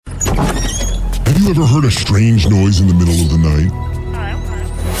You ever heard a strange noise in the middle of the night?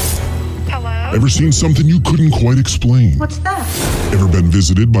 Hello? Ever seen something you couldn't quite explain? What's that? Ever been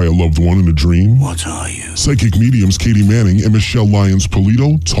visited by a loved one in a dream? What are you? Psychic mediums Katie Manning and Michele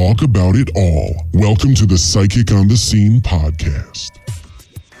Lyons-Polito talk about it all. Welcome to the Psychic on the Scene podcast.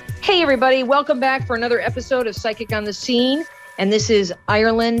 Hey everybody, welcome back for another episode of Psychic on the Scene. And this is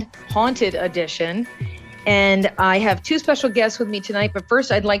Ireland Haunted Edition. And I have two special guests with me tonight. But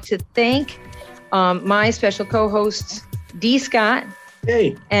first, I'd like to thank my special co-hosts, D. Scott.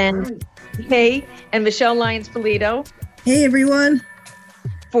 Hey. And Michele Lyons-Polito. Hey, everyone.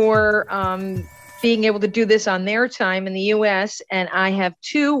 For being able to do this on their time in the U.S. And I have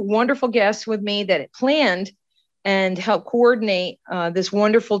two wonderful guests with me that planned and helped coordinate this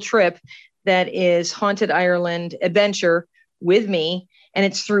wonderful trip that is Haunted Ireland Adventure with me. And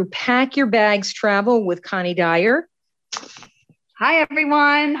it's through Pack Your Bags Travel with Connie Dyer. Hi,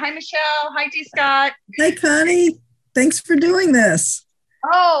 everyone. Hi, Michele. Hi, D. Scott. Hi, Connie. Thanks for doing this.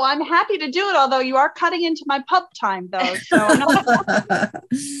 Oh, I'm happy to do it, although you are cutting into my pub time, though. So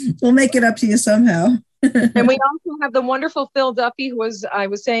We'll make it up to you somehow. And we also have the wonderful Phil Duffy, who I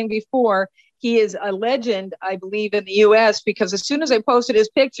was saying before, he is a legend, I believe, in the U.S. because as soon as I posted his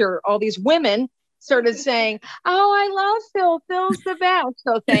picture, all these women started saying, "Oh, I love Phil. Phil's the best."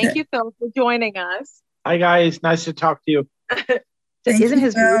 So thank you, Phil, for joining us. Hi, guys. Nice to talk to you. Isn't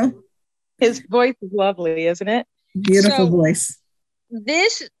his voice is lovely, isn't it? Beautiful voice.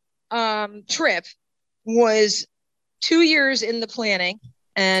 This trip was 2 years in the planning,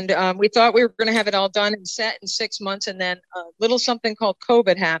 and we thought we were going to have it all done and set in 6 months, and then a little something called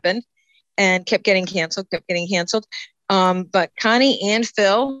COVID happened and kept getting canceled. But Connie and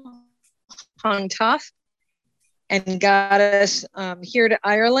Phil hung tough and got us here to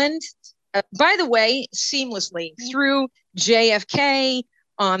Ireland. By the way, seamlessly through JFK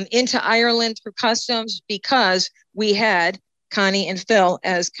into Ireland through customs, because we had Connie and Phil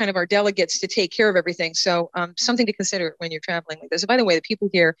as kind of our delegates to take care of everything. So something to consider when you're traveling like this. And by the way, the people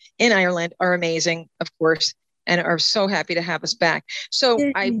here in Ireland are amazing, of course, and are so happy to have us back. So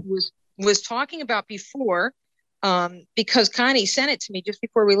I was talking about before, because Connie sent it to me just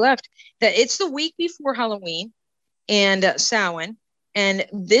before we left, that it's the week before Halloween and Samhain. And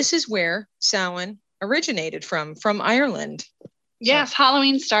this is where Samhain originated from Ireland. yes,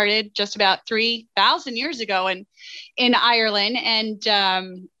 Halloween started just about 3,000 years ago in Ireland. And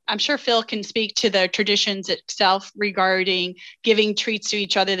I'm sure Phil can speak to the traditions itself regarding giving treats to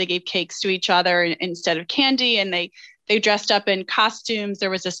each other. They gave cakes to each other instead of candy, and they dressed up in costumes. There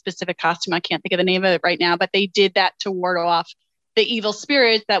was a specific costume. I can't think of the name of it right now, but they did that to ward off the evil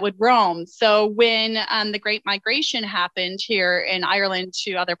spirits that would roam. So when the Great Migration happened here in Ireland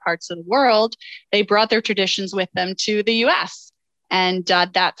to other parts of the world, they brought their traditions with them to the U.S. And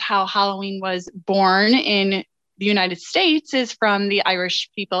that's how Halloween was born in the United States, is from the Irish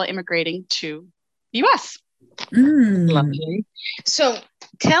people immigrating to the U.S. Lovely. So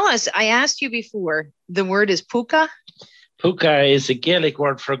tell us, I asked you before, the word is puka? Puka is a Gaelic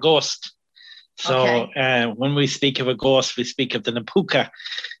word for ghost. So Okay. when we speak of a ghost, we speak of the Napuka.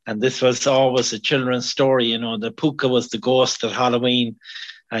 And this was always a children's story. You know, the Puka was the ghost at Halloween.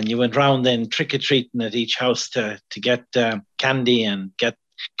 And you went round then trick-or-treating at each house to get candy and get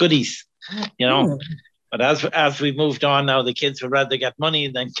goodies, you know. Ooh. But as we moved on now, the kids would rather get money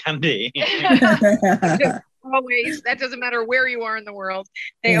than candy. Always. That doesn't matter where you are in the world.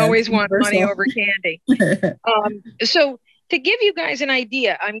 They Yeah, always want money universal. over candy. So to give you guys an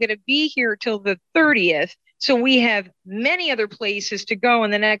idea, I'm going to be here till the 30th. So we have many other places to go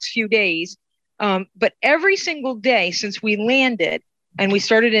in the next few days. But every single day since we landed and we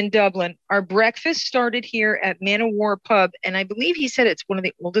started in Dublin, our breakfast started here at Man of War Pub. And I believe he said it's one of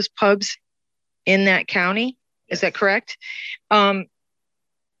the oldest pubs in that county. Is that correct?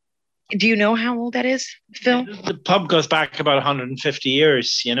 Do you know how old that is, Phil? The pub goes back about 150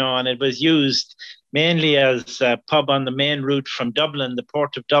 years, you know, and it was used mainly as a pub on the main route from Dublin, the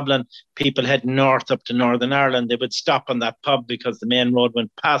port of Dublin. People heading north up to Northern Ireland, they would stop on that pub because the main road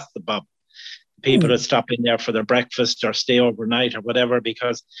went past the pub. People would stop in there for their breakfast or stay overnight or whatever,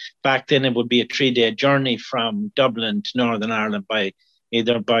 because back then it would be a 3-day journey from Dublin to Northern Ireland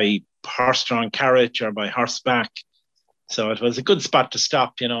either by horse-drawn carriage or by horseback. So it was a good spot to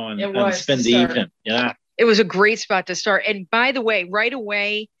stop, you know, and spend the evening. Yeah. It was a great spot to start. And by the way, right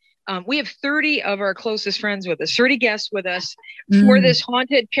away, we have 30 of our closest friends with us, 30 guests with us for this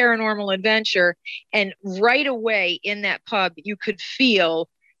haunted paranormal adventure. And right away in that pub, you could feel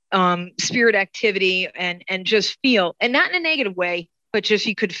spirit activity and just feel, and not in a negative way, but just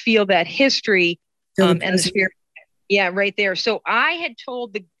you could feel that history and the spirit. Yeah, right there. So I had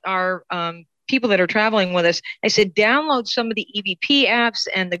told our people that are traveling with us, I said, download some of the EVP apps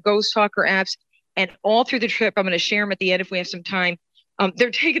and the Ghost Talker apps. And all through the trip, I'm going to share them at the end if we have some time. They're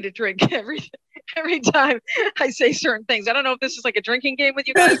taking a drink every time I say certain things. I don't know if this is like a drinking game with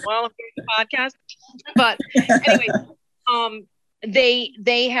you guys while I'm doing the podcast. But anyway,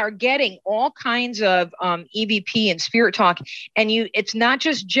 they are getting all kinds of EVP and spirit talk, and it's not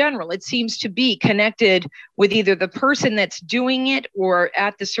just general. It seems to be connected with either the person that's doing it or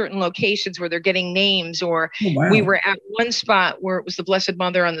at the certain locations where they're getting names. Or we were at one spot where it was the Blessed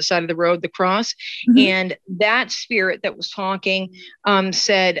Mother on the side of the road, the cross, and that spirit that was talking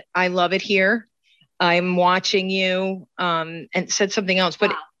said, "I love it here. I'm watching you," and said something else,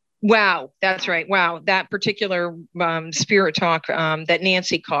 but. Wow, that's right. Wow, that particular spirit talk that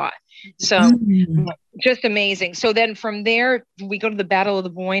Nancy caught. So just amazing. So then from there, we go to the Battle of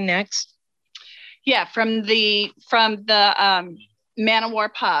the Boyne next. Yeah, from the Man of War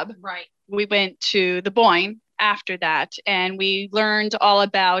pub. Right. We went to the Boyne after that, and we learned all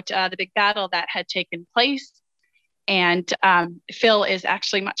about the big battle that had taken place. And Phil is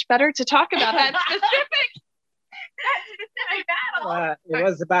actually much better to talk about that specific. It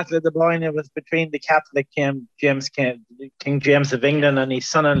was the Battle of the Boyne. It was between the Catholic King James of England and his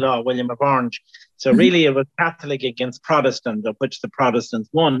son-in-law William of Orange. So really, it was Catholic against Protestant, of which the Protestants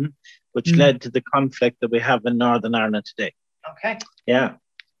won, which led to the conflict that we have in Northern Ireland today. Okay. Yeah.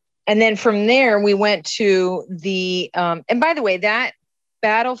 And then from there, we went to the and by the way, that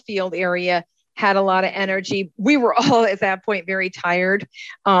battlefield area had a lot of energy. We were all at that point very tired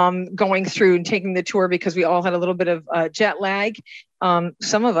going through and taking the tour because we all had a little bit of jet lag.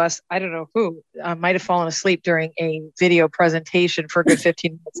 Some of us, I don't know who, might have fallen asleep during a video presentation for a good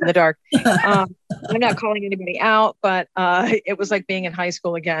 15 minutes in the dark. I'm not calling anybody out, but it was like being in high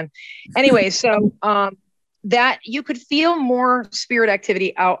school again. Anyway, so that you could feel more spirit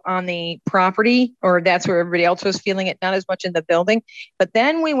activity out on the property, or that's where everybody else was feeling it, not as much in the building. But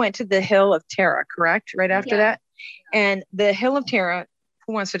then we went to the Hill of Terror, correct? Right after that. And the Hill of Terror,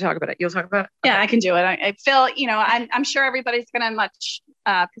 who wants to talk about it? You'll talk about it? Yeah, I can do it. I Phil, I'm sure everybody's going to much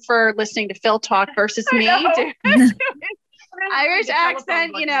prefer listening to Phil talk versus me. Irish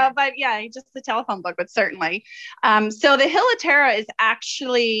accent, but yeah, just the telephone book, but certainly. So the Hill of Tara is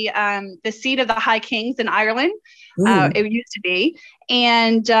actually the seat of the High Kings in Ireland. It used to be,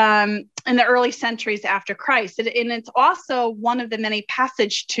 and in the early centuries after Christ. And it's also one of the many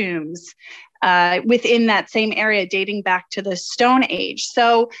passage tombs within that same area dating back to the Stone Age.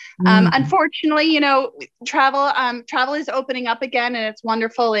 So unfortunately, travel is opening up again, and it's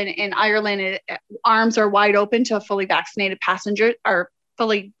wonderful in Ireland. Arms are wide open to fully vaccinated passengers or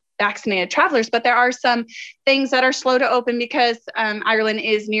fully vaccinated travelers, but there are some things that are slow to open because Ireland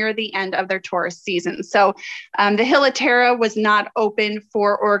is near the end of their tourist season. So the Hill of Tara was not open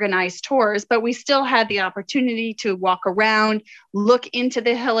for organized tours, but we still had the opportunity to walk around, look into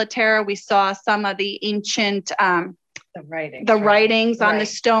the Hill of Tara. We saw some of the ancient writings on the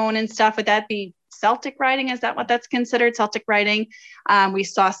stone and stuff. Would that be Celtic writing? Is that what that's considered? Celtic writing. We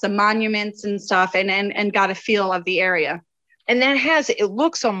saw some monuments and stuff and got a feel of the area. And that it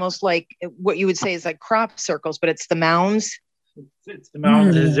looks almost like what you would say is like crop circles, but it's the mounds. It's the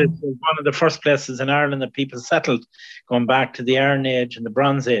mounds. It's one of the first places in Ireland that people settled, going back to the Iron Age and the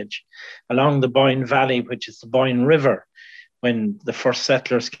Bronze Age, along the Boyne Valley, which is the Boyne River. When the first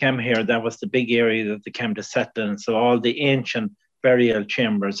settlers came here, that was the big area that they came to settle in. So all the ancient burial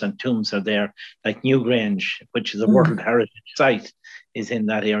chambers and tombs are there, like Newgrange, which is a World Heritage Site, is in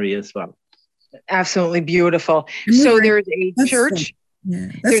that area as well. Absolutely beautiful. So there's a church.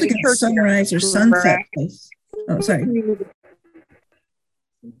 That's there's like a church sunrise or sunset place. Oh, sorry.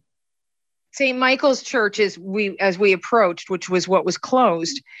 St. Michael's Church as we approached, which was what was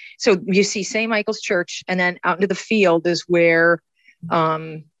closed. So you see St. Michael's Church, and then out into the field is where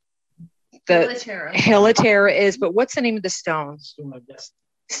the Hill of Tara is. But what's the name of the stone?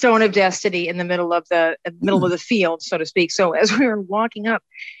 Stone of Destiny in the middle of the field, so to speak. So as we were walking up,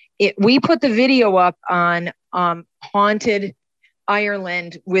 we put the video up on Haunted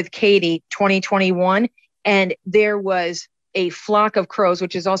Ireland with Katie 2021, and there was a flock of crows,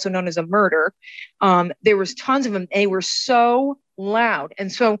 which is also known as a murder. There was tons of them. They were so loud.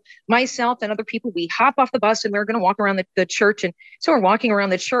 And so myself and other people, we hop off the bus and we were going to walk around the church. And so we're walking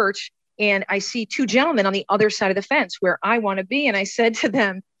around the church and I see two gentlemen on the other side of the fence where I want to be. And I said to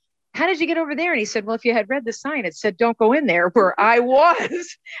them, "How did you get over there?" And he said, "Well, if you had read the sign, it said, don't go in there," where I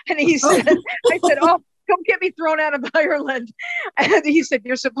was. And he said, I said, "Oh, don't get me thrown out of Ireland." And he said,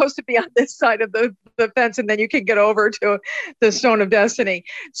 "You're supposed to be on this side of the fence, and then you can get over to the Stone of Destiny."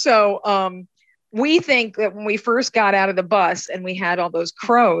 So we think that when we first got out of the bus and we had all those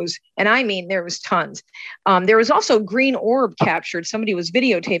crows, and I mean, there was tons. There was also a green orb captured. Somebody was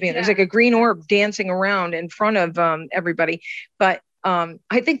videotaping it. There's like a green orb dancing around in front of everybody. But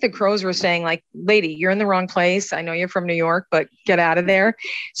I think the crows were saying, like, lady, you're in the wrong place. I know you're from New York, but get out of there.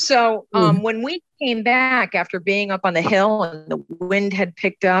 So when we came back after being up on the hill and the wind had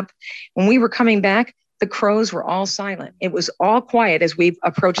picked up, when we were coming back, the crows were all silent. It was all quiet as we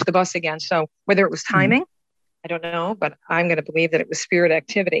approached the bus again. So whether it was timing, I don't know, but I'm going to believe that it was spirit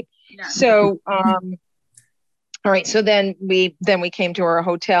activity. Yeah. So, all right. So then we came to our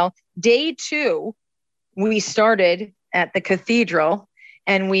hotel. Day 2, we started at the cathedral,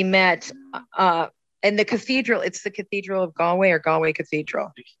 and we met in the cathedral. It's the Cathedral of Galway, or Galway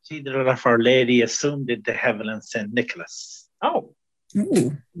Cathedral. The Cathedral of Our Lady Assumed into Heaven and St. Nicholas. Oh,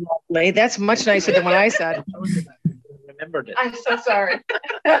 Ooh. Lovely. That's much nicer than what I said. I remembered it. I'm so sorry.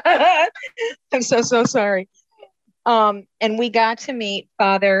 I'm so sorry. And we got to meet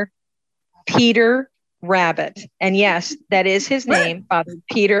Father Peter Rabbit, and yes, that is his name, Father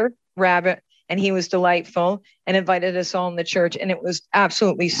Peter Rabbit. And he was delightful and invited us all in the church. And it was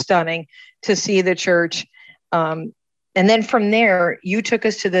absolutely stunning to see the church. And then from there, you took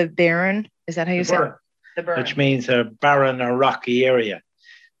us to the Barren. Is that how you say it? The Barren. Which means a barren or rocky area.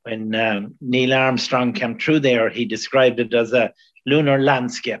 When Neil Armstrong came through there, he described it as a lunar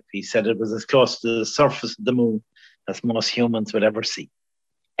landscape. He said it was as close to the surface of the moon as most humans would ever see.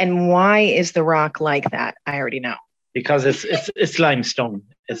 And why is the rock like that? I already know. Because it's limestone.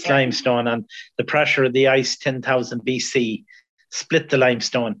 It's limestone, and the pressure of the ice 10,000 BC split the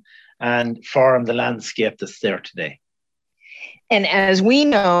limestone and formed the landscape that's there today. And as we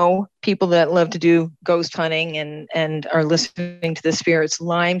know, people that love to do ghost hunting and are listening to the spirits,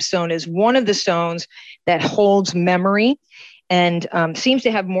 limestone is one of the stones that holds memory and seems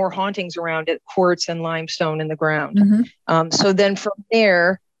to have more hauntings around it, quartz and limestone in the ground. Mm-hmm. So then from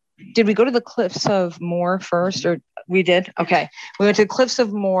there, did we go to the Cliffs of Moher first, or we did? Okay. We went to the Cliffs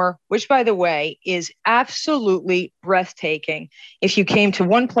of Moher, which, by the way, is absolutely breathtaking. If you came to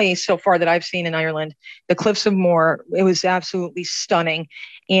one place so far that I've seen in Ireland, the Cliffs of Moher, it was absolutely stunning.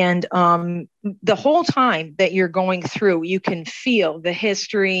 And the whole time that you're going through, you can feel the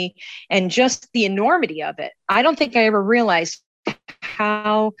history and just the enormity of it. I don't think I ever realized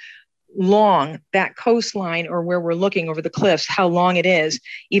how long that coastline, or where we're looking over the cliffs, how long it is,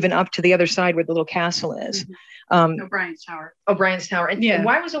 even up to the other side where the little castle is. O'Brien's Tower. O'Brien's Tower. And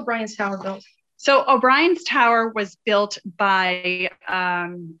why was O'Brien's Tower built? So O'Brien's Tower was built by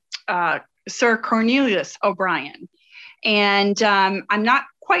Sir Cornelius O'Brien. And I'm not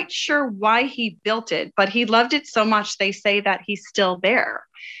quite sure why he built it, but he loved it so much, they say that he's still there.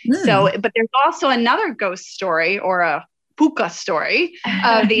 So, but there's also another ghost story, or a puka story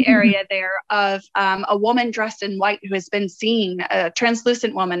of the area there, of a woman dressed in white who has been seen, a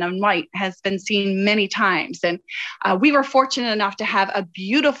translucent woman in white has been seen many times. And we were fortunate enough to have a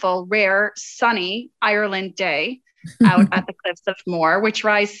beautiful, rare, sunny Ireland day out at the Cliffs of Moher, which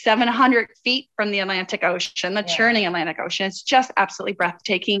rise 700 feet from the Atlantic Ocean, the churning Atlantic Ocean. It's just absolutely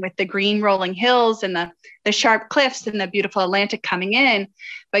breathtaking, with the green rolling hills and the sharp cliffs and the beautiful Atlantic coming in.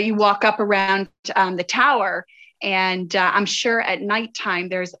 But you walk up around the tower, and I'm sure at nighttime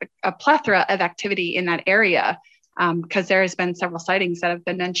there's a plethora of activity in that area, because there has been several sightings that have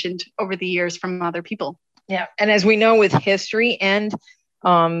been mentioned over the years from other people. Yeah. And as we know, with history and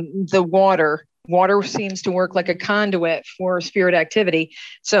the water seems to work like a conduit for spirit activity.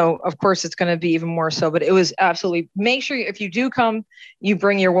 So of course it's going to be even more so, but it was absolutely, make sure if you do come, you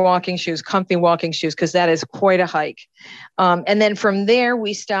bring your walking shoes, comfy walking shoes, because that is quite a hike. And then from there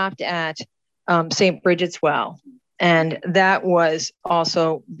we stopped at St. Bridget's Well. And that was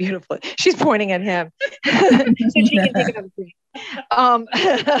also beautiful. She's pointing at him so she can take another drink.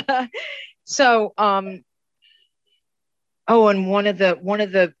 And one of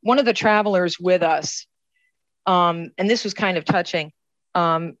the travelers with us, and this was kind of touching.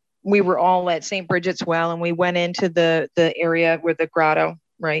 We were all at St. Bridget's Well, and we went into the area where the grotto,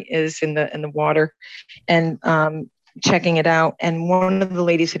 right, is in the water, and checking it out. And one of the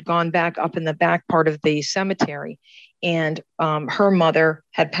ladies had gone back up in the back part of the cemetery, and her mother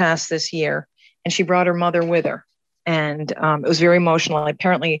had passed this year, and she brought her mother with her. And it was very emotional.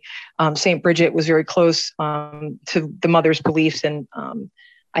 Apparently, St. Bridget was very close to the mother's beliefs, and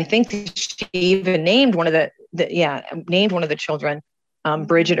I think she even named one of the children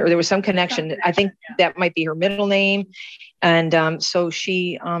Bridget, or there was some connection. I think that might be her middle name. And so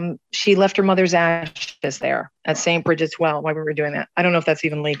she left her mother's ashes there at St. Bridget's Well while we were doing that. I don't know if that's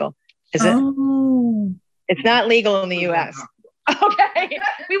even legal. Is it? Oh. It's not legal in the U.S. Okay,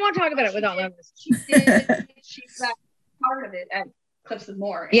 we won't talk about it without Levis. She's got part of it at Cliffs of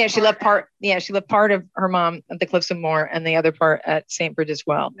Moher. Yeah, she left part. Yeah, she left part of her mom at the Cliffs of Moher, and the other part at St. Bridget's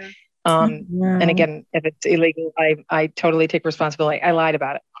Well. Wow. And again, if it's illegal, I totally take responsibility. I lied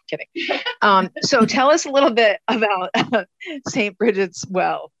about it. I'm kidding. So tell us a little bit about St. Bridget's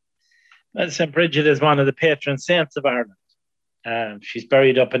Well. Well, St. Bridget is one of the patron saints of Ireland. She's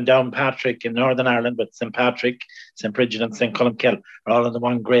buried up in Downpatrick in Northern Ireland, but St. Patrick, St. Bridget, and St. Columcille are all in the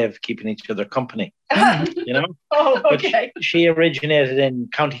one grave, keeping each other company. You know? Oh, okay. But she originated in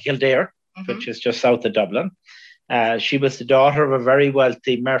County Kildare, which is just south of Dublin. She was the daughter of a very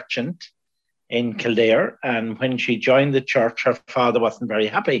wealthy merchant in Kildare, and when she joined the church, her father wasn't very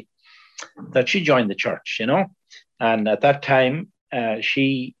happy that she joined the church, you know. And at that time,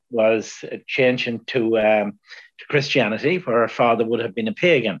 she was changing to Christianity, where her father would have been a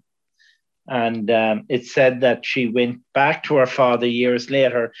pagan. And it's said that she went back to her father years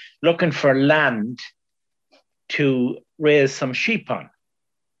later looking for land to raise some sheep on,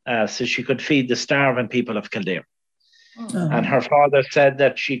 so she could feed the starving people of Kildare. Oh. And her father said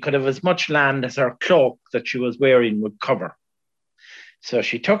that she could have as much land as her cloak that she was wearing would cover. So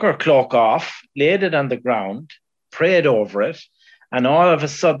she took her cloak off, laid it on the ground, prayed over it, and all of a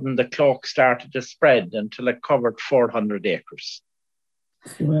sudden the cloak started to spread until it covered 400 acres.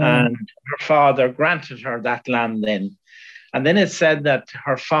 Wow. And her father granted her that land then. And then it said that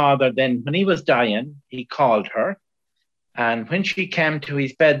her father then, when he was dying, he called her. And when she came to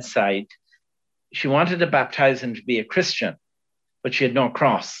his bedside, she wanted to baptize him to be a Christian, but she had no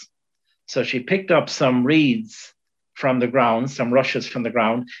cross. So she picked up some reeds from the ground, some rushes from the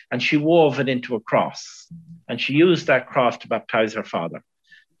ground, and she wove it into a cross. And she used that cross to baptize her father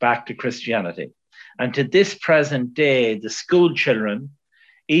back to Christianity. And to this present day, the school children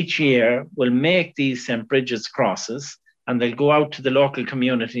each year will make these St. Bridget's crosses, and they'll go out to the local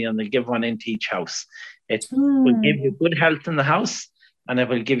community and they'll give one into each house. It will give you good health in the house, and it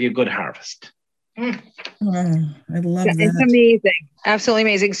will give you good harvest. Wow, I love that. It's amazing. Absolutely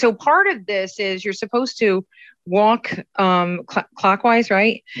amazing. So part of this is you're supposed to walk clockwise,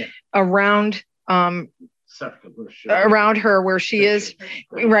 right? Yeah. Around around her where she is,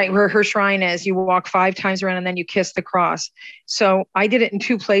 right, where her shrine is. You walk 5 times around and then you kiss the cross. So I did it in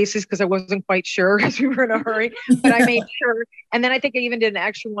 2 places because I wasn't quite sure because we were in a hurry, but I made sure. And then I think I even did an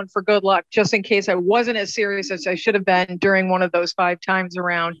extra one for good luck, just in case I wasn't as serious as I should have been during one of those 5 times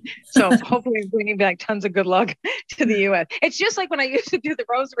around. So hopefully I'm bringing back tons of good luck to the U.S. It's just like when I used to do the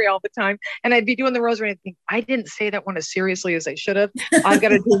rosary all the time, and I'd be doing the rosary and I'd think, I didn't say that one as seriously as I should have. I've got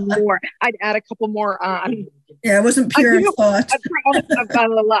to do more. I'd add a couple more on. Yeah, it wasn't pure thought. I've got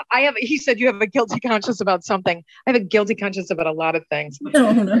a lot. He said you have a guilty conscience about something. I have a guilty conscience about a lot of things.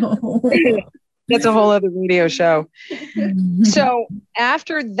 Oh, no. That's a whole other radio show. So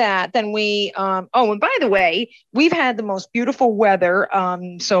after that, then we, and by the way, we've had the most beautiful weather.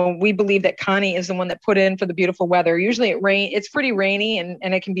 So we believe that Connie is the one that put in for the beautiful weather. Usually it's pretty rainy and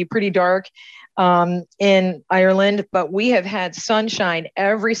it can be pretty dark in Ireland, but we have had sunshine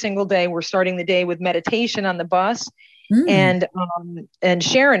every single day. We're starting the day with meditation on the bus. And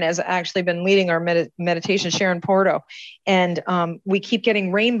Sharon has actually been leading our meditation, Sharon Porto. And we keep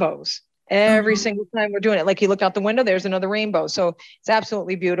getting rainbows. Every single time we're doing it, like you look out the window, there's another rainbow. So it's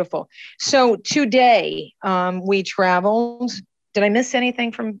absolutely beautiful. So today we traveled. Did I miss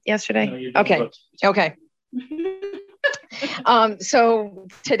anything from yesterday? No, you didn't. Okay. So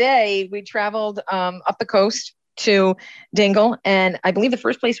today we traveled up the coast to Dingle. And I believe the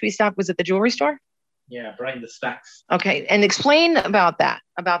first place we stopped was at the jewelry store. Yeah, Brian the Stacks. Okay. And explain about that,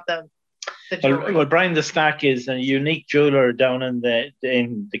 about the Well, Brian the Stack is a unique jeweler down in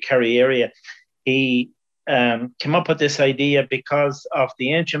the Kerry area. He came up with this idea because of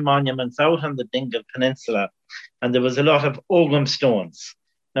the ancient monuments out on the Dingle Peninsula, and there was a lot of Ogham stones.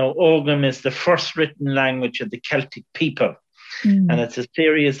 Now, Ogham is the first written language of the Celtic people, and it's a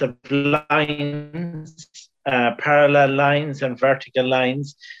series of lines, parallel lines and vertical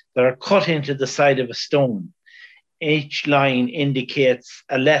lines that are cut into the side of a stone. Each line indicates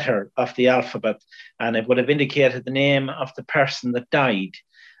a letter of the alphabet, and it would have indicated the name of the person that died,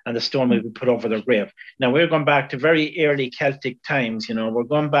 and the stone would be put over their grave. Now, we're going back to very early Celtic times. You know, we're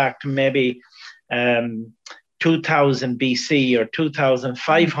going back to maybe 2000 BC or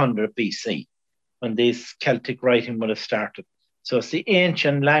 2500 BC when this Celtic writing would have started. So it's the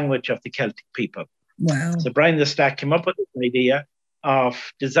ancient language of the Celtic people. Wow. So Brian the Stack came up with this idea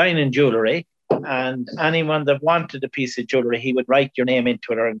of designing jewellery, and anyone that wanted a piece of jewellery, he would write your name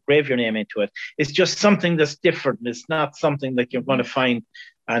into it or engrave your name into it. It's just something that's different. It's not something that you're going to find.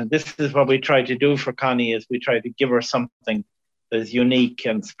 And this is what we try to do for Connie, is we try to give her something as unique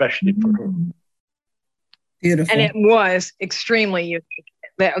and especially for her. Beautiful. And it was extremely unique.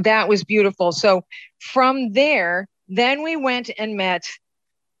 That was beautiful. So from there, then we went and met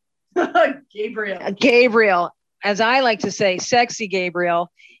Gabriel, as I like to say, sexy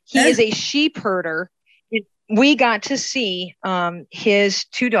Gabriel. He is a sheep herder. We got to see his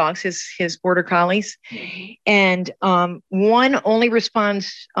two dogs, his border collies, and one only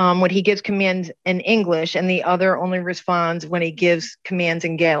responds when he gives commands in English, and the other only responds when he gives commands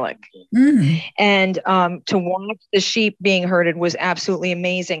in Gaelic. And to watch the sheep being herded was absolutely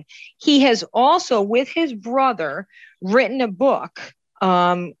amazing. He has also, with his brother, written a book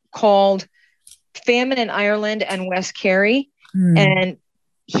called Famine in Ireland and West Kerry, and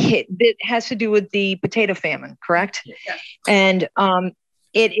it has to do with the potato famine, correct? Yeah. And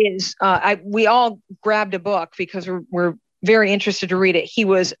it is, we all grabbed a book because we're very interested to read it. He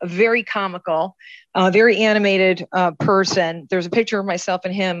was a very comical, very animated person. There's a picture of myself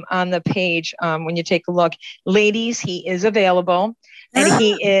and him on the page when you take a look. Ladies, he is available. And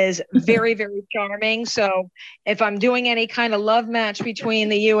he is very, very charming. So if I'm doing any kind of love match between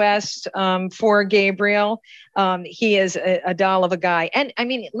the U.S. For Gabriel, he is a doll of a guy. And I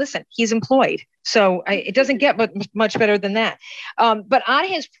mean, listen, he's employed. So it doesn't get much better than that. But on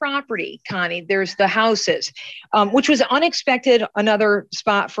his property, Connie, there's the houses, which was unexpected, another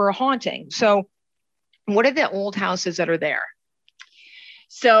spot for a haunting. So what are the old houses that are there?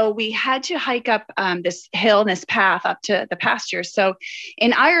 So we had to hike up this hill and this path up to the pasture. So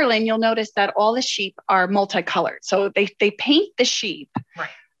in Ireland, you'll notice that all the sheep are multicolored. So they paint the sheep. Right.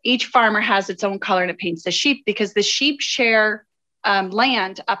 Each farmer has its own color and it paints the sheep because the sheep share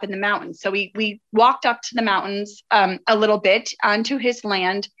land up in the mountains. So we walked up to the mountains a little bit onto his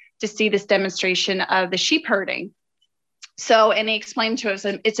land to see this demonstration of the sheep herding. So, and he explained to us,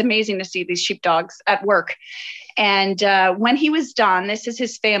 it's amazing to see these sheepdogs at work. And when he was done, this is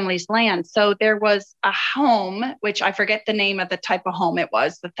his family's land. So there was a home, which I forget the name of the type of home it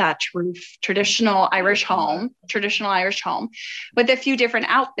was, the thatch roof, traditional Irish home, with a few different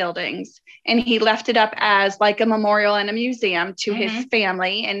outbuildings. And he left it up as like a memorial and a museum to his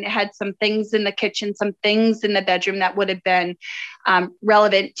family, and had some things in the kitchen, some things in the bedroom that would have been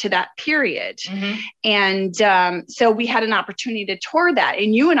relevant to that period. And so we had an opportunity to tour that.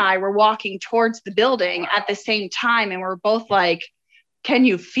 And you and I were walking towards the building at the same time. And we're both like, can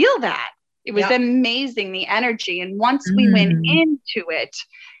you feel that? It was amazing, the energy. And once we went into it,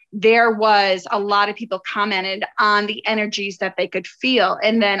 there was a lot of people commented on the energies that they could feel.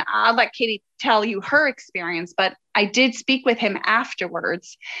 And then I'll let Katie tell you her experience, but I did speak with him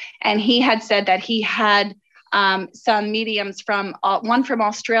afterwards. And he had said that he had some mediums from one from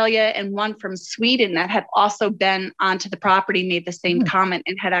Australia and one from Sweden that had also been onto the property, made the same comment,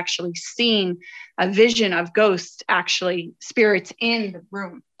 and had actually seen a vision of ghosts, actually spirits in the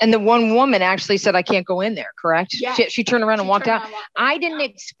room. And the one woman actually said, I can't go in there, correct? Yeah. She turned around and walked out. I didn't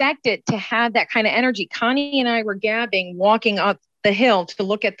expect it to have that kind of energy. Connie and I were gabbing, walking up the hill to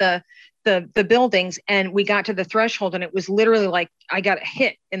look at the buildings, and we got to the threshold, and it was literally like I got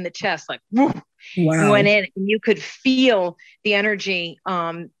hit in the chest, like whoo. Wow. Went in, and you could feel the energy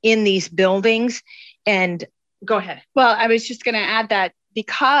in these buildings. And go ahead. Well, I was just going to add that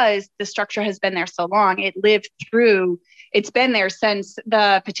because the structure has been there so long, it's been there since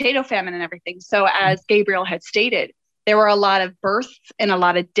the potato famine and everything. So as Gabriel had stated, there were a lot of births and a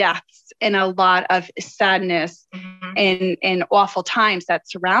lot of deaths and a lot of sadness and awful times that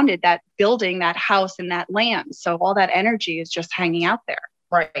surrounded that building, that house, and that land. So all that energy is just hanging out there.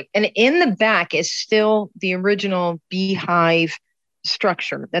 Right. And in the back is still the original beehive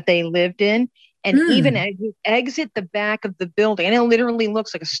structure that they lived in. And even as you exit the back of the building, and it literally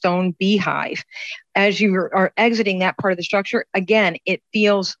looks like a stone beehive, as you are exiting that part of the structure, again, it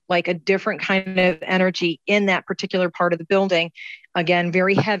feels like a different kind of energy in that particular part of the building. Again,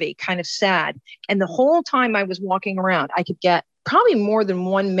 very heavy, kind of sad. And the whole time I was walking around, I could get probably more than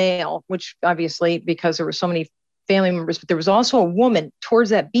one male, which obviously, because there were so many family members, but there was also a woman towards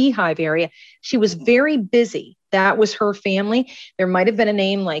that beehive area. She was very busy. That was her family. There might have been a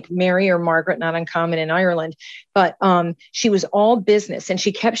name like Mary or Margaret, not uncommon in Ireland, but she was all business. And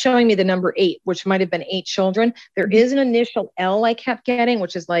she kept showing me the number 8, which might have been 8 children. There is an initial L I kept getting,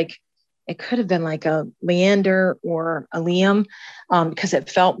 which is like, it could have been like a Leander or a Liam, because it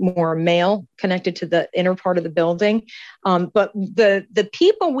felt more male, connected to the inner part of the building. But the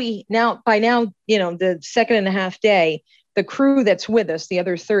people by now, the second and a half day, the crew that's with us, the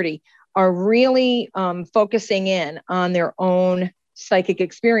other 30, are really focusing in on their own psychic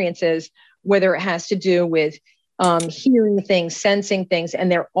experiences, whether it has to do with hearing things, sensing things,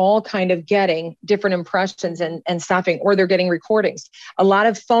 and they're all kind of getting different impressions and stopping, or they're getting recordings. A lot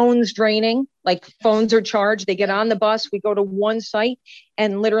of phones draining, like phones are charged. They get on the bus, we go to one site,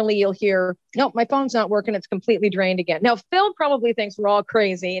 and literally you'll hear, nope, my phone's not working. It's completely drained again. Now, Phil probably thinks we're all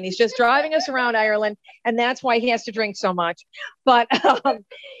crazy and he's just driving us around Ireland, and that's why he has to drink so much. But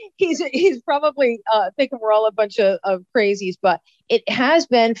he's probably thinking we're all a bunch of crazies, but it has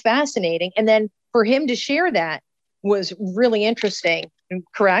been fascinating. And then for him to share that was really interesting,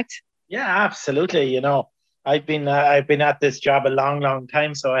 correct? Yeah, absolutely. I've been at this job a long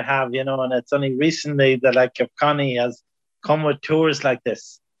time, so I have, and it's only recently that like Connie has come with tours like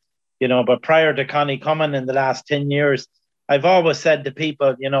this, but prior to Connie coming in the last 10 years, I've always said to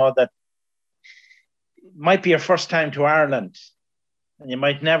people, that it might be your first time to Ireland and you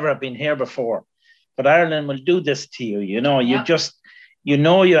might never have been here before, but Ireland will do this to you. You just, you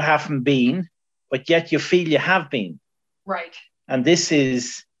haven't been, but yet you feel you have been. Right. And this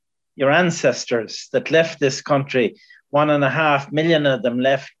is your ancestors that left this country. 1.5 million of them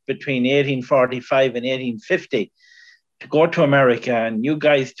left between 1845 and 1850 to go to America. And you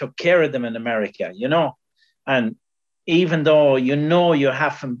guys took care of them in America, And even though you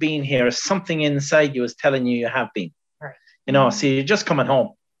haven't been here, something inside you is telling you have been. Right. So you're just coming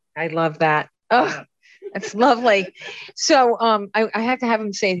home. I love that. Oh, that's lovely. So I have to have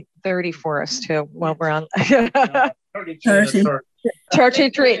him say 30 for us too while we're on. 30.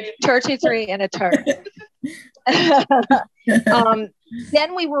 33 and a tart.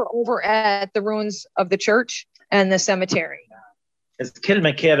 Then we were over at the ruins of the church and the cemetery. It's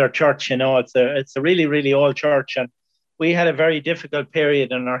Kilmakeller Church, it's a really, really old church. And we had a very difficult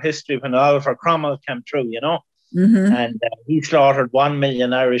period in our history when Oliver Cromwell came through, Mm-hmm. And he slaughtered 1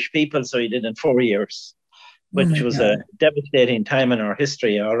 million Irish people. So he did in 4 years, which was a devastating time in our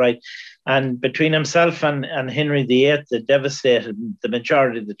history. All right. And between himself and Henry VIII, it devastated the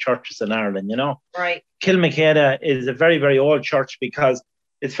majority of the churches in Ireland, Right. Kilmakeller is a very, very old church because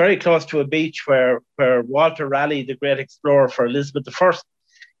it's very close to a beach where Walter Raleigh, the great explorer for Elizabeth I,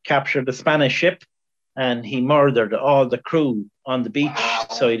 captured a Spanish ship and he murdered all the crew on the beach. Wow.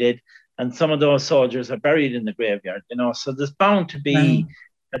 So he did. And some of those soldiers are buried in the graveyard, So there's bound to be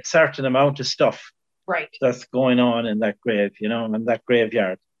a certain amount of stuff. Right. That's going on in that grave, in that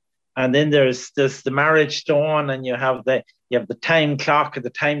graveyard. And then there's the marriage stone, and you have the time clock or the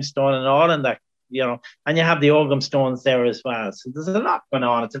time stone and all in that, and you have the Ogham stones there as well. So there's a lot going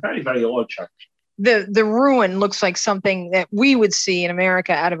on. It's a very, very old church. The ruin looks like something that we would see in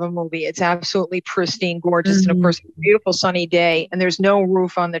America out of a movie. It's absolutely pristine, gorgeous, and of course, a beautiful sunny day. And there's no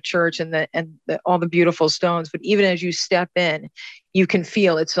roof on the church and all the beautiful stones. But even as you step in, you can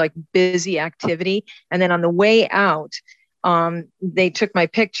feel it's like busy activity. And then on the way out, they took my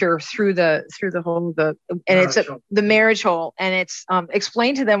picture through the hole, and it's the marriage hole, and it's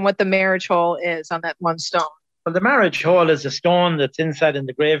explain to them what the marriage hole is on that one stone. Well, the marriage hole is a stone that's inside in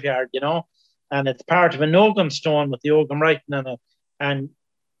the graveyard, and it's part of an Ogham stone with the Ogham writing on it. And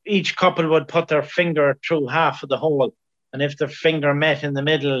each couple would put their finger through half of the hole. And if their finger met in the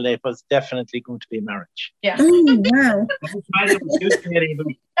middle, it was definitely going to be marriage. Yeah. Oh, wow.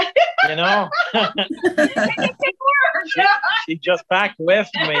 She just backed away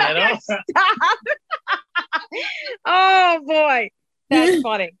from me, Stop. Oh, boy. That's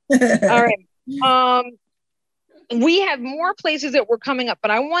funny. All right. We have more places that were coming up,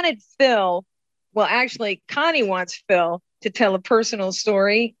 but I wanted Phil. Well, actually, Connie wants Phil to tell a personal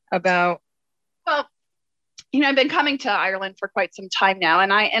story about. Well, I've been coming to Ireland for quite some time now,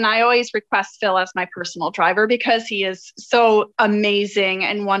 and I always request Phil as my personal driver because he is so amazing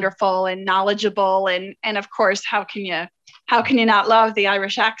and wonderful and knowledgeable, and of course, how can you not love the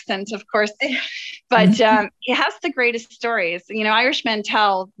Irish accent, of course? But he has the greatest stories. Irishmen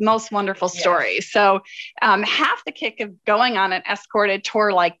tell most wonderful stories. So half the kick of going on an escorted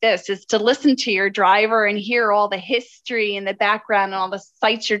tour like this is to listen to your driver and hear all the history and the background and all the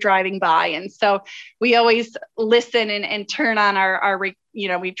sites you're driving by. And so we always listen and turn on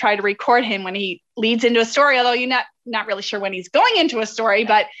we try to record him when he leads into a story, although you're not really sure when he's going into a story,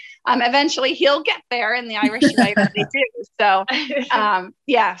 but eventually he'll get there in the Irish way that they do. So,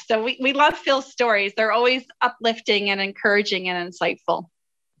 so we love Phil's stories. They're always uplifting and encouraging and insightful.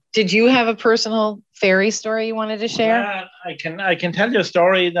 Did you have a personal ferry story you wanted to share? Yeah, I can tell you a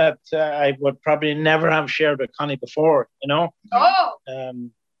story that I would probably never have shared with Connie before, Oh!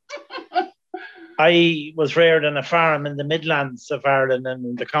 I was reared on a farm in the Midlands of Ireland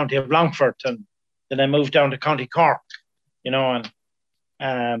in the county of Longford, and then I moved down to County Cork,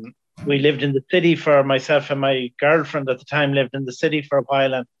 and we lived in the city for myself and my girlfriend at the time lived in the city for a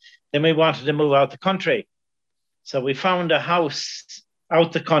while, and then we wanted to move out the country. So we found a house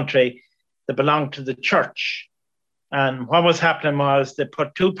out the country that belonged to the church. And what was happening was they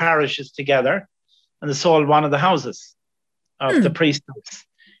put two parishes together and they sold one of the houses of the priest's house.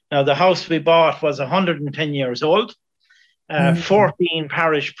 Now, the house we bought was 110 years old. 14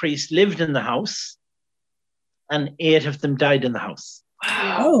 parish priests lived in the house, and 8 of them died in the house.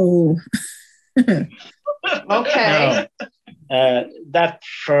 Oh. Okay. Now, that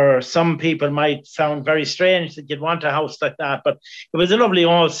for some people might sound very strange that you'd want a house like that, but it was a lovely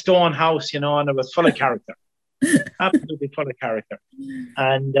old stone house, and it was full of character. Absolutely full of character.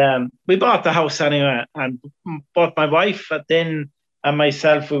 And we bought the house anyway, and both my wife and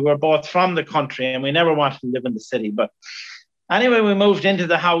myself, we were both from the country and we never wanted to live in the city. But anyway, we moved into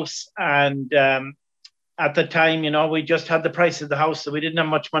the house, and at the time, we just had the price of the house, so we didn't have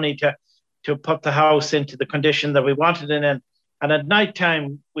much money to put the house into the condition that we wanted it in. And at night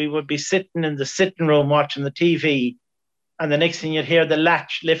time, we would be sitting in the sitting room watching the TV, and the next thing you'd hear the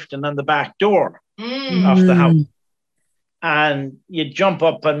latch lifting on the back door of the house. And you'd jump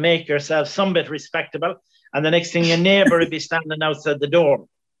up and make yourself some bit respectable. And the next thing, your neighbor would be standing outside the door.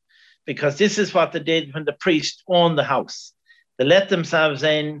 Because this is what they did when the priest owned the house. They let themselves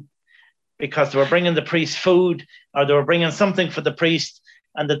in because they were bringing the priest food, or they were bringing something for the priest,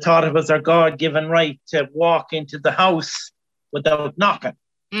 and they thought it was their God-given right to walk into the house without knocking.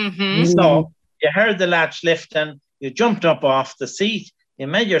 So you heard the latch lifting, you jumped up off the seat, you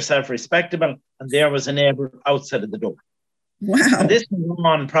made yourself respectable, and there was a neighbor outside of the door. Wow. And this went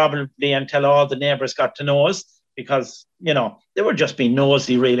on probably until all the neighbors got to know us, because, they were just being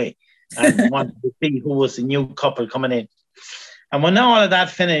nosy, really, and wanted to see who was the new couple coming in. And when all of that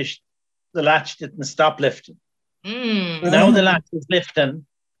finished, the latch didn't stop lifting. Now the latch was lifting,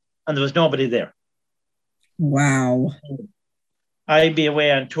 and there was nobody there. Wow. I'd be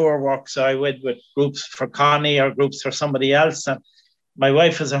away on tour work, so I would with groups for Connie or groups for somebody else. And my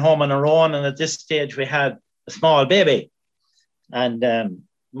wife was at home on her own, and at this stage we had a small baby. And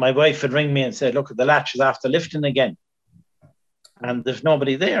my wife would ring me and say, look, the latch is after lifting again. And there's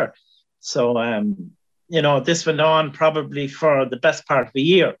nobody there. So, this went on probably for the best part of a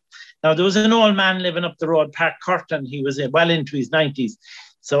year. Now, there was an old man living up the road, Pat Curtin. He was well into his 90s.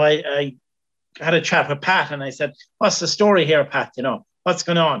 So I had a chat with Pat, and I said, what's the story here, Pat? What's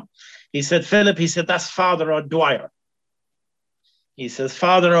going on? He said, Philip, that's Father O'Dwyer. He says,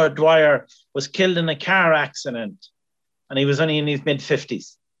 Father O'Dwyer was killed in a car accident, and he was only in his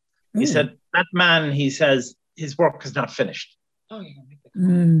mid-50s. He said, that man, he says, his work is not finished.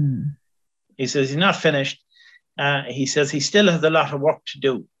 He says, he's not finished. He says, he still has a lot of work to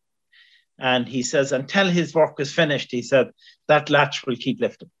do. And he says, until his work is finished, he said, that latch will keep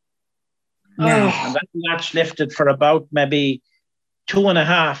lifting. And that latch lifted for about maybe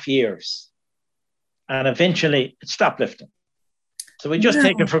 2.5 years. And eventually it stopped lifting. So we just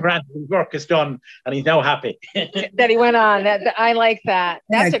take it for granted. His work is done, and he's now happy. That he went on. I like that.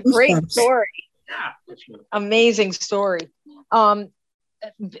 That's a great story. Amazing story. I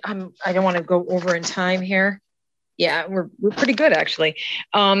don't want to go over in time here. Yeah, we're pretty good, actually.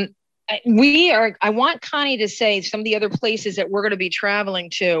 I want Connie to say some of the other places that we're going to be traveling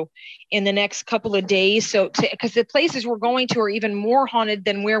to in the next couple of days. Because the places we're going to are even more haunted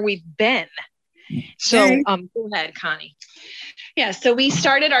than where we've been. So go ahead, Connie. Yeah, so we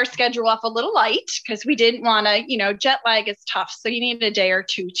started our schedule off a little light because we didn't want to, jet lag is tough. So you need a day or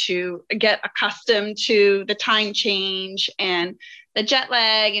two to get accustomed to the time change and the jet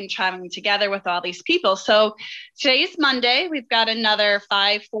lag and traveling together with all these people. So today's Monday. We've got another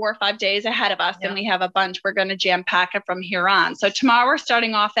 4 or 5 days ahead of us, and we have a bunch. We're going to jam pack it from here on. So tomorrow we're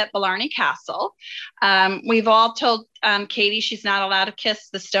starting off at Blarney Castle. We've all told Katie she's not allowed to kiss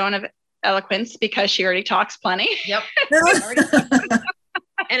the Stone of Eloquence because she already talks plenty. Yep.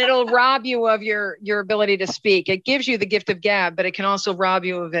 And it'll rob you of your ability to speak. It gives you the gift of gab, but it can also rob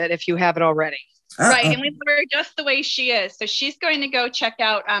you of it if you have it already. Right. And we love her just the way she is. So she's going to go check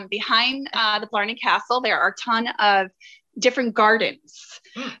out behind the Blarney Castle. There are a ton of different gardens.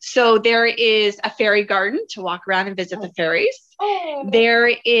 So there is a fairy garden to walk around and visit the fairies. There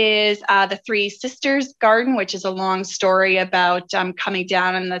is the Three Sisters Garden, which is a long story about coming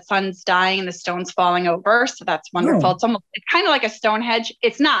down and the sun's dying and the stones falling over. So that's wonderful. It's kind of like a Stonehenge.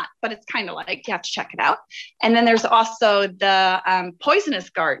 It's not, but it's kind of like, you have to check it out. And then there's also the Poisonous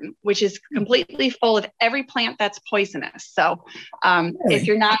Garden, which is completely full of every plant that's poisonous. So if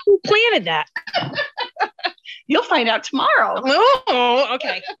you're not... Who planted that? You'll find out tomorrow. Oh,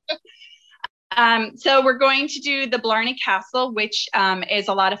 okay. So we're going to do the Blarney Castle, which is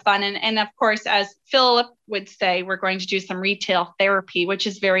a lot of fun. And of course, as Philip would say, we're going to do some retail therapy, which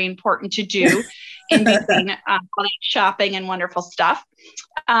is very important to do in between all that shopping and wonderful stuff.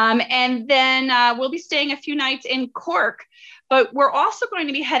 And then we'll be staying a few nights in Cork. But we're also going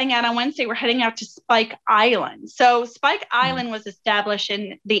to be heading out on Wednesday. We're heading out to Spike Island. So Spike Island was established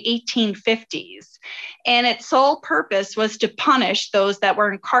in the 1850s, and its sole purpose was to punish those that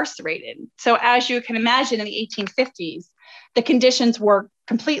were incarcerated. So as you can imagine, in the 1850s, the conditions were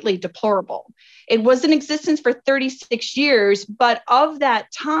completely deplorable. It was in existence for 36 years, but of that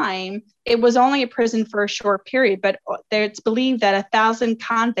time, it was only a prison for a short period. But it's believed that 1,000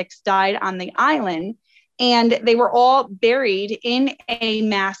 convicts died on the island, and they were all buried in a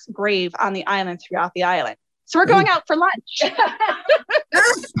mass grave on the island throughout the island. So we're going out for lunch.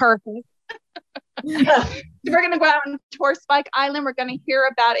 Perfect. We're going to go out and tour Spike Island. We're going to hear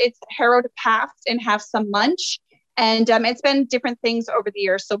about its harrowed past and have some lunch. And it's been different things over the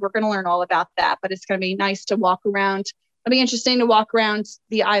years, so we're going to learn all about that. But it's going to be nice to walk around. It'll be interesting to walk around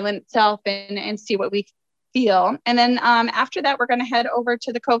the island itself and see what we feel. And then after that, we're going to head over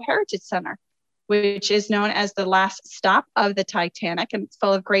to the Cove Heritage Center, which is known as the last stop of the Titanic. And it's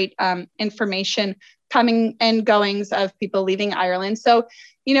full of great information, coming and goings of people leaving Ireland. So,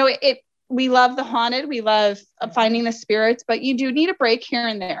 we love the haunted. We love finding the spirits, but you do need a break here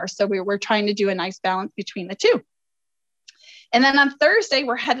and there. So we're trying to do a nice balance between the two. And then on Thursday,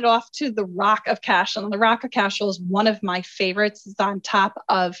 we're headed off to the Rock of Cashel. And the Rock of Cashel is one of my favorites. It's on top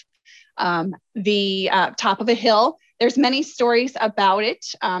of the top of a hill. There's many stories about it,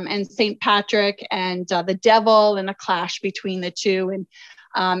 and St. Patrick and the devil and a clash between the two. And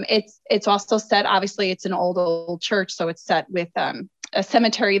it's also set, obviously, it's an old church, so it's set with a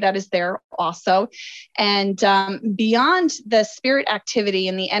cemetery that is there also. And beyond the spirit activity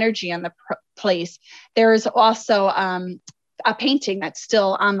and the energy on the place, there is also a painting that's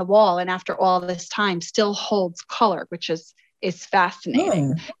still on the wall, and after all this time still holds color, which is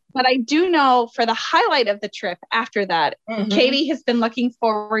fascinating. But I do know for the highlight of the trip after that, Katie has been looking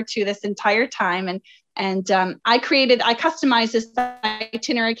forward to this entire time. And I customized this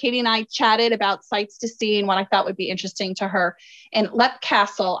itinerary. Katie and I chatted about sights to see and what I thought would be interesting to her. And Leap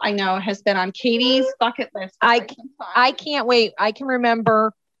Castle, I know, has been on Katie's bucket list. I can't wait. I can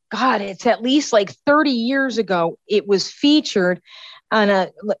remember, God, it's at least like 30 years ago. It was featured on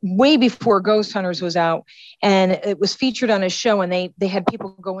way before Ghost Hunters was out, and it was featured on a show, and they had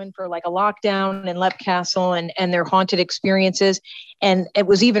people go in for like a lockdown in Leap Castle and their haunted experiences. And it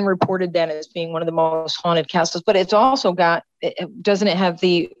was even reported then as being one of the most haunted castles, but it's also doesn't it have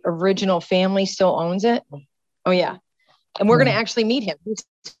the original family still owns it? Oh yeah. And we're going to actually meet him. He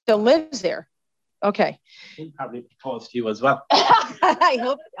still lives there. Okay. He'll probably propose to you as well. I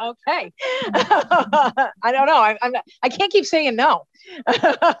hope. Okay. I don't know. I can't keep saying no.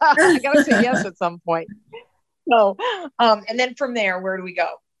 I gotta say yes at some point. So, and then from there, where do we go?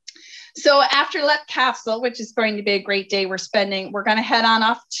 So after Leap Castle, which is going to be a great day, we're going to head on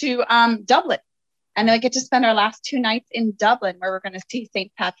off to Dublin, and then we get to spend our last 2 nights in Dublin, where we're going to see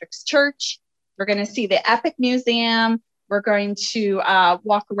St. Patrick's Church. We're going to see the Epic Museum. We're going to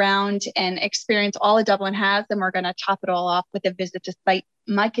walk around and experience all that Dublin has, and we're going to top it all off with a visit to St.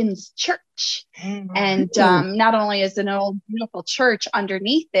 Michael's Church. And not only is it an old, beautiful church,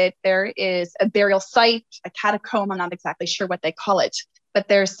 underneath it, there is a burial site, a catacomb. I'm not exactly sure what they call it, but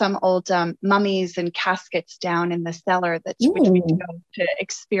there's some old mummies and caskets down in the cellar which we go to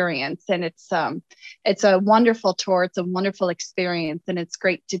experience. And it's a wonderful tour. It's a wonderful experience, and it's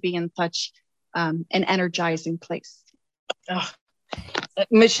great to be in such an energizing place. Oh.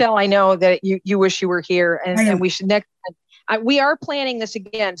 Michele, I know that you wish you were here, and we should next time. We are planning this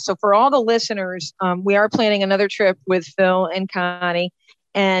again. So for all the listeners, we are planning another trip with Phil and Connie,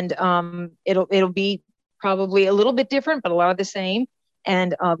 and it'll be probably a little bit different, but a lot of the same,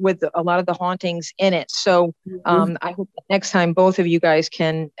 and with a lot of the hauntings in it. So I hope that next time both of you guys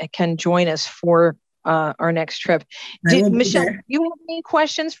can join us for our next trip. Michele, do you have any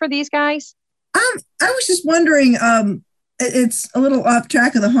questions for these guys? I was just wondering, it's a little off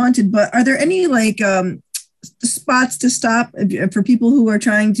track of the haunted, but are there any spots to stop for people who are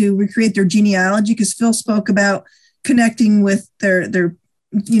trying to recreate their genealogy? Because Phil spoke about connecting with their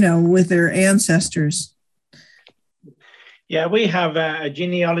ancestors. Yeah, we have a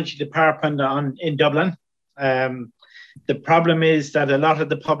genealogy department in Dublin. The problem is that a lot of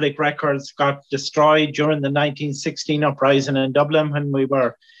the public records got destroyed during the 1916 uprising in Dublin when we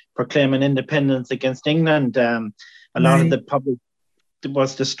were proclaiming independence against England. A lot of the public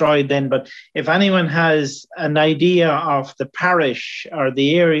was destroyed then. But if anyone has an idea of the parish or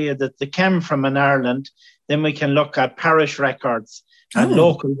the area that they came from in Ireland, then we can look at parish records and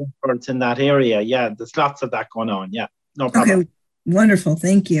local records in that area. Yeah, there's lots of that going on. Yeah, no problem. Okay, wonderful.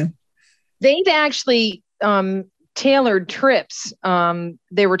 Thank you. They've actually tailored trips.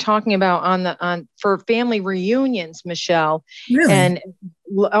 They were talking about for family reunions, Michele. Really? And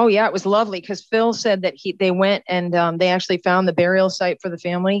oh yeah, it was lovely because Phil said that they went and they actually found the burial site for the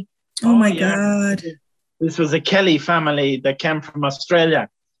family. Oh my God. This was a Kelly family that came from Australia.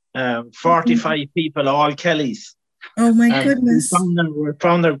 45 people, all Kellys. Oh my goodness. We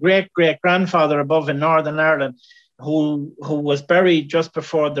found their great-great-grandfather above in Northern Ireland who was buried just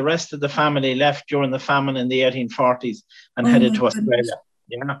before the rest of the family left during the famine in the 1840s and headed to Australia.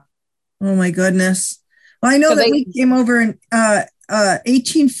 Yeah. Oh my goodness. Well, I know that we came over in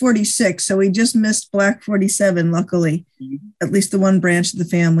 1846, so we just missed Black 47, luckily, at least the one branch of the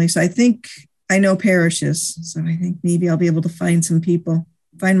family. So I think I know parishes. So I think maybe I'll be able to find my people.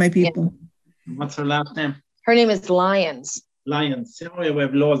 Yeah. What's her last name? Her name is Lyons. Lyons. You know, we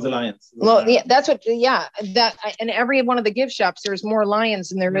have loads of lions. Well, yeah, that's what. Yeah, in every one of the gift shops, there's more lions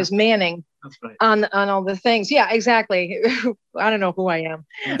than there is Manning. That's right. On all the things. Yeah, exactly. I don't know who I am.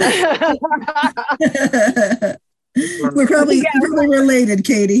 We're probably related,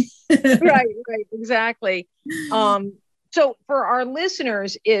 Katie. right, exactly. So for our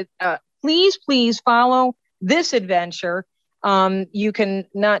listeners, please follow this adventure. You can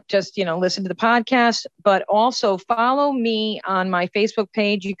not just, listen to the podcast, but also follow me on my Facebook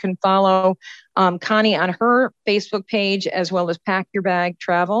page. You can follow Connie on her Facebook page, as well as Pack Your Bag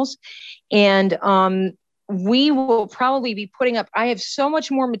Travels. And we will probably be putting up, I have so much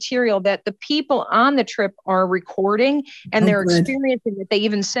more material that the people on the trip are recording and they're experiencing that they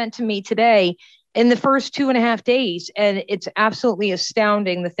even sent to me today in the first 2.5 days. And it's absolutely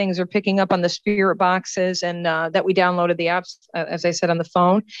astounding. The things are picking up on the spirit boxes and that we downloaded the apps, as I said, on the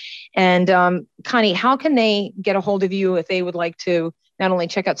phone. And Connie, how can they get a hold of you if they would like to not only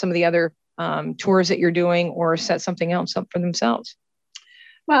check out some of the other tours that you're doing or set something else up for themselves?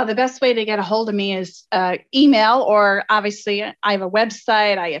 Well, the best way to get a hold of me is email, or obviously I have a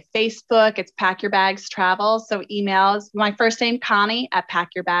website, I have Facebook, it's Pack Your Bags Travel. So email is my first name, Connie, at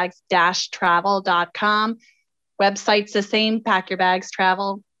packyourbags-travel.com. Website's the same,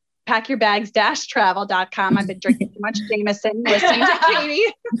 packyourbags-travel.com. I've been drinking too much Jameson, listening to Katie.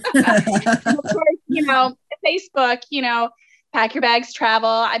 Of course, Facebook, Pack Your Bags Travel.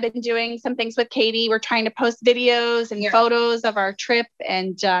 I've been doing some things with Katie. We're trying to post videos and photos of our trip.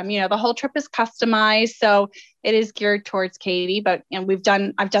 And, the whole trip is customized. So it is geared towards Katie. But I've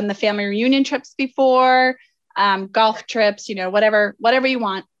done the family reunion trips before, golf trips, whatever you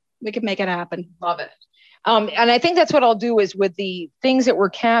want. We could make it happen. Love it. And I think that's what I'll do is with the things that were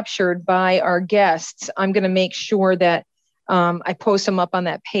captured by our guests, I'm going to make sure that I post them up on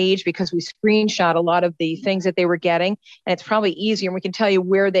that page because we screenshot a lot of the things that they were getting, and it's probably easier. And we can tell you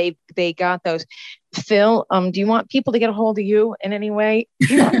where they got those. Phil, do you want people to get a hold of you in any way?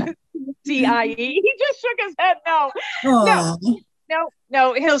 CIE. He just shook his head.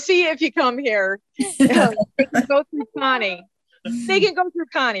 No. He'll see if you come here. They can go through Connie. They can go through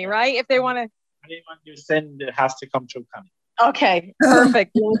Connie, right? If they want to. Anyone you send has to come through Connie. Okay,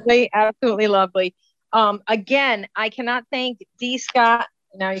 perfect. Lovely, absolutely lovely. Again, I cannot thank D. Scott.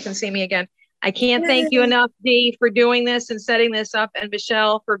 Now you can see me again. I can't thank you enough, D, for doing this and setting this up, and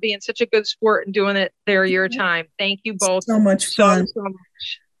Michele for being such a good sport and doing it there your time. Thank you both. So much fun. So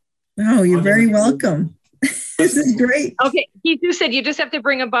much. Oh, you're very welcome. This is great. Okay, he just said you just have to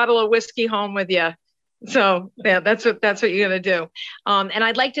bring a bottle of whiskey home with you. So yeah, that's what you're gonna do. And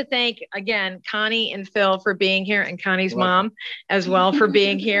I'd like to thank again Connie and Phil for being here, and Connie's mom as well for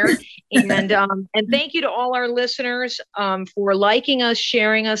being here. And thank you to all our listeners for liking us,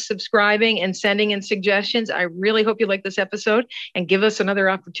 sharing us, subscribing, and sending in suggestions. I really hope you like this episode and give us another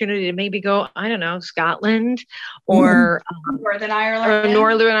opportunity to maybe go, I don't know, Scotland or Northern Ireland.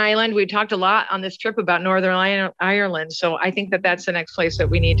 Northern Ireland. We talked a lot on this trip about Northern Ireland, so I think that's the next place that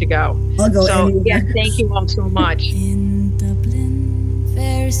we need to go. I'll go. So yeah, thank you all so much. In Dublin,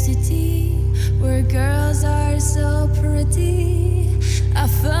 fair city, where girls are so pretty, a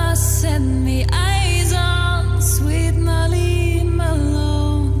fuss and me.